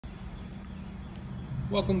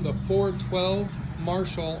Welcome to 412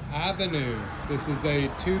 Marshall Avenue. This is a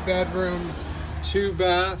 2-bedroom,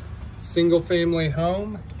 2-bath, single-family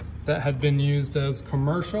home that had been used as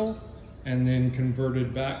commercial and then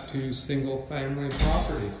converted back to single-family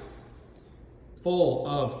property. Full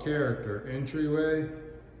of character. Entryway,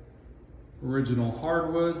 original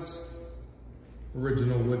hardwoods,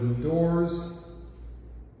 original wooden doors,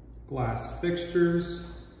 glass fixtures,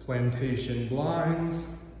 plantation blinds.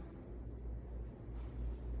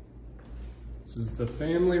 This is the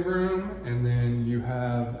family room, and then you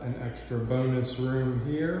have an extra bonus room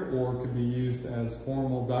here, or it could be used as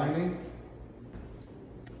formal dining.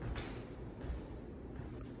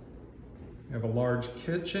 You have a large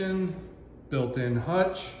kitchen, built-in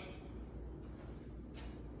hutch.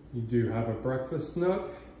 You do have a breakfast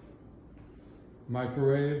nook,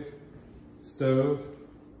 microwave, stove,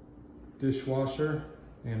 dishwasher,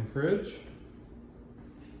 and fridge.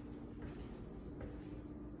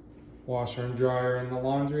 Washer and dryer in the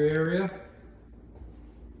laundry area.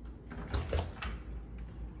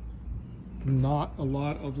 Not a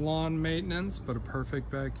lot of lawn maintenance, but a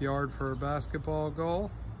perfect backyard for a basketball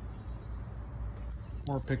goal.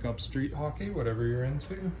 Or pick up street hockey, whatever you're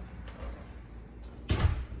into.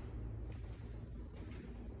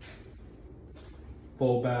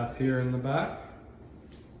 Full bath here in the back.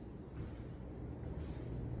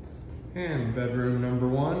 And bedroom number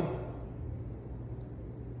 1.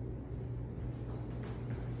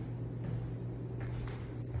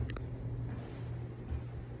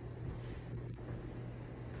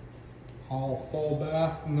 Hall full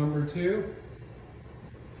bath number 2.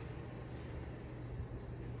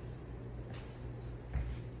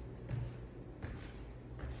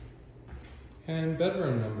 And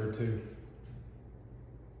bedroom number 2.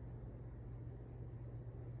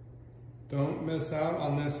 Don't miss out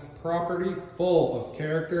on this property full of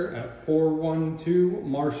character at 412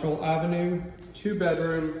 Marshall Avenue,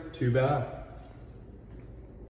 2-bedroom, 2-bath.